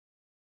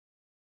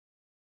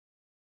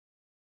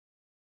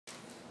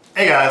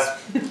Hey guys,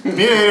 me and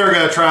Andy are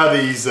going to try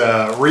these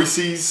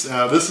Reese's.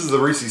 This is the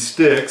Reese's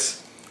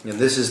Sticks. And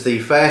this is the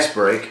fast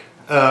break.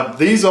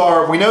 These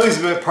are, we know these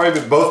have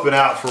probably both been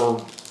out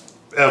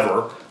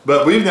forever,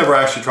 but we've never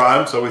actually tried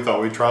them, so we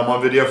thought we'd try them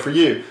on video for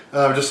you,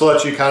 just to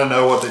let you kind of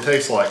know what they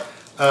taste like.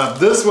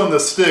 This one, the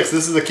sticks,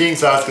 this is the king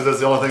size because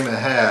that's the only thing they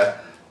had.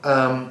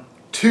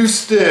 2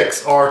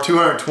 sticks are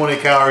 220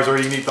 calories, or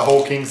you can eat the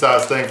whole king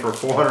size thing for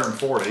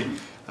 440,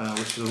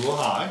 which is a little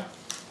high.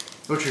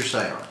 What's your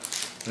say on it?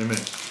 What do you mean?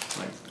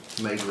 Like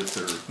made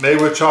with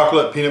Made with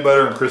chocolate, peanut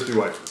butter, and crispy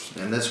wafers.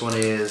 And this one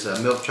is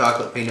milk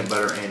chocolate, peanut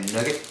butter, and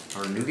nougat.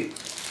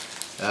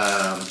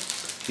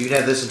 You can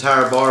have this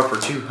entire bar for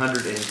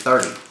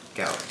 230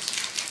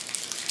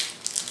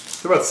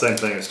 calories. They're about the same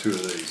thing as 2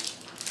 of these.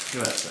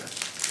 Look at that.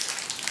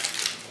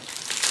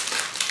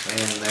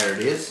 And there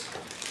it is.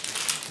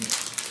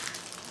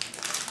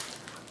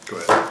 Go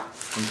ahead.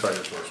 Let me try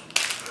yours first.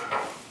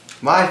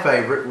 My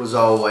favorite was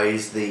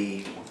always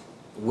the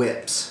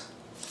whips,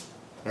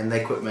 and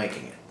they quit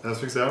making it. That's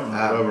because I don't know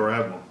if I've ever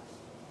had one.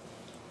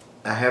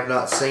 I have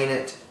not seen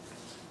it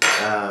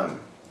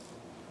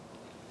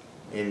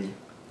in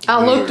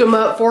I looked them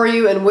up for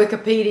you, and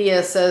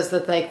Wikipedia says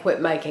that they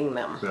quit making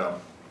them. Yeah.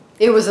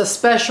 It was a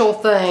special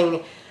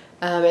thing.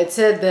 It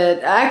said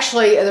that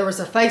actually there was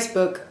a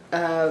Facebook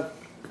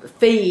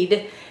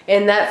feed,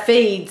 and that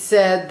feed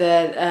said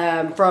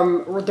that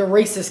from the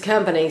Reese's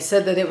company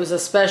said that it was a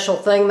special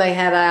thing they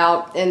had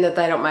out and that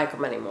they don't make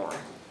them anymore.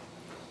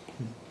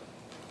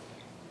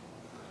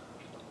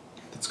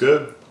 It's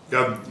good.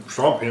 Got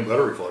strong peanut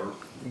buttery flavor.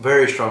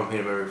 Very strong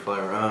peanut butter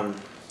flavor.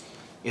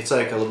 It's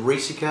like a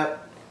Reese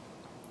cup,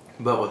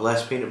 but with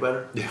less peanut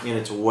butter, and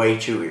it's way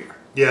chewier.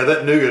 Yeah,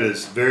 that nougat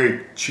is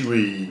very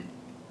chewy,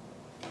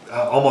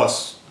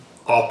 almost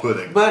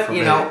off-putting. But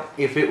you know,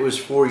 if it was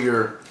for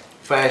your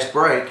fast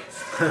break,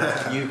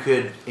 you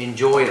could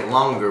enjoy it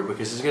longer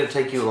because it's going to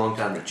take you a long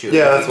time to chew.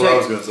 Yeah, that's what I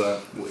was going to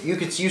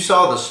say. You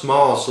saw the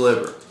small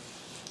sliver.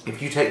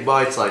 If you take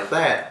bites like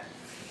that,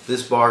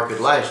 this bar could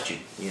last you.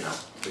 You know,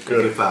 it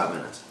could be 5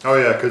 minutes. Oh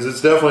yeah, because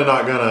it's definitely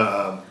not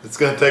gonna. It's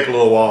gonna take a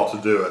little while to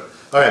do it.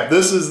 All right,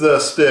 this is the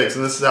sticks,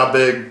 and this is how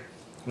big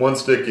one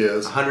stick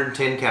is.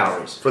 110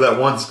 calories for that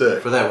one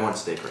stick. For that one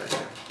stick right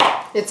there.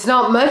 It's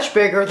not much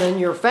bigger than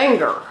your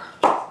finger.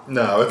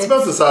 No, it's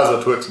about the size of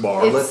a Twix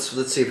bar. Let's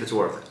see if it's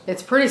worth it.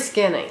 It's pretty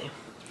skinny.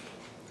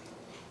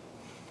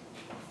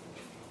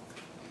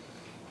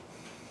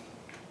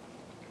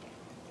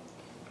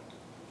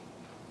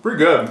 Pretty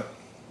good.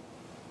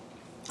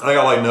 I think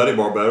I like Nutty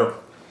Bar better.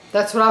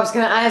 That's what I was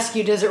going to ask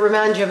you. Does it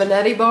remind you of a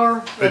Nutty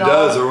Bar? It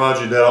does. It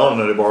reminds you dead on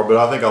a Nutty Bar, but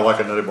I think I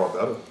like a Nutty Bar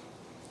better.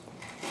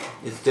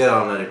 It's dead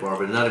on Nutty Bar,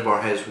 but Nutty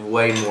Bar has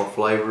way more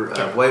flavor,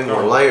 way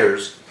more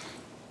layers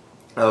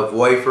of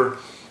wafer,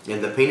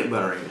 and the peanut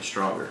buttering is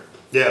stronger.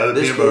 Yeah, the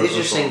peanut butter. It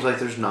just seems like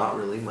there's not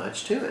really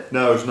much to it.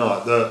 No, it's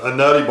not. A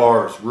Nutty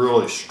Bar is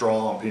really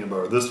strong peanut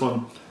butter. This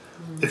one,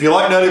 if you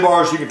like Nutty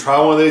Bars, you can try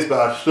one of these, but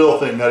I still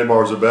think Nutty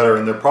Bars are better,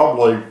 and they're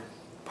probably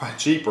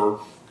cheaper.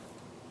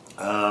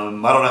 I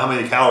don't know how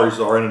many calories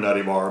are in a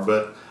Nutty Bar,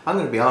 but I'm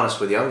going to be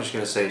honest with you. I'm just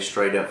going to say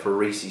straight up for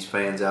Reese's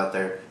fans out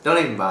there, don't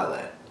even buy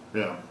that.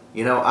 Yeah.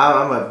 You know,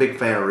 I'm a big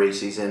fan of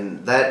Reese's,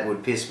 and that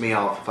would piss me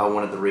off if I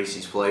wanted the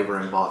Reese's flavor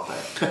and bought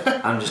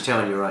that. I'm just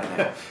telling you right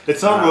now.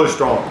 It's not really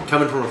strong.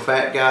 Coming from a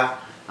fat guy,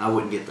 I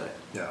wouldn't get that.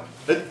 Yeah.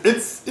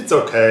 It's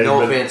okay.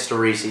 No offense to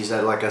Reese's.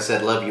 Like I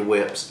said, love your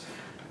whips.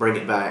 Bring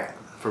it back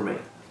for me.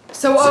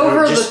 So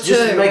over just the two,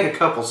 just make a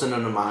couple, send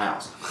them to my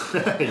house.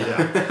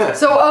 Yeah.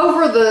 So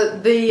over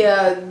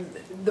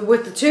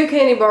with the 2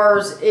 candy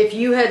bars, if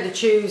you had to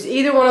choose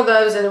either one of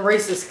those and the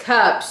Reese's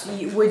cups,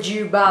 would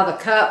you buy the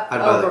cup? I'd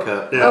buy the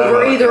cup. Yeah,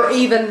 over either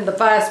even the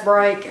fast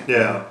break?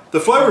 Yeah. The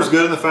flavor's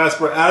good in the fast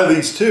break. Out of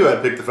these two,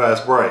 I'd pick the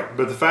fast break,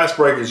 but the fast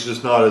break is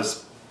just not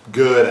as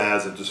good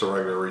as just a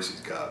regular Reese's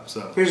cup.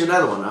 So here's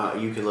another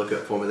one you can look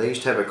up for me. They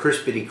used to have a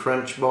Crispity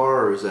Crunch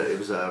bar, or it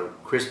was a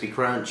Crispy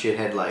Crunch. It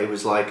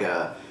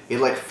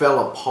fell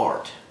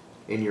apart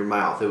in your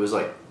mouth. It was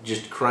like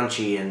just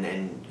crunchy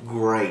and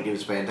great. It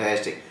was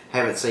fantastic.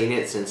 Haven't seen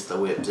it since the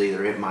whips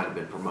either. It might have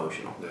been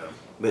promotional. yeah.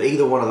 But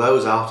either one of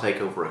those I'll take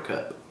over a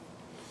cup.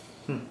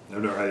 I've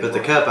never had But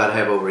the cup I'd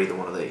have over either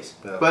one of these.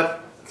 Yeah.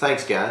 But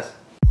thanks guys.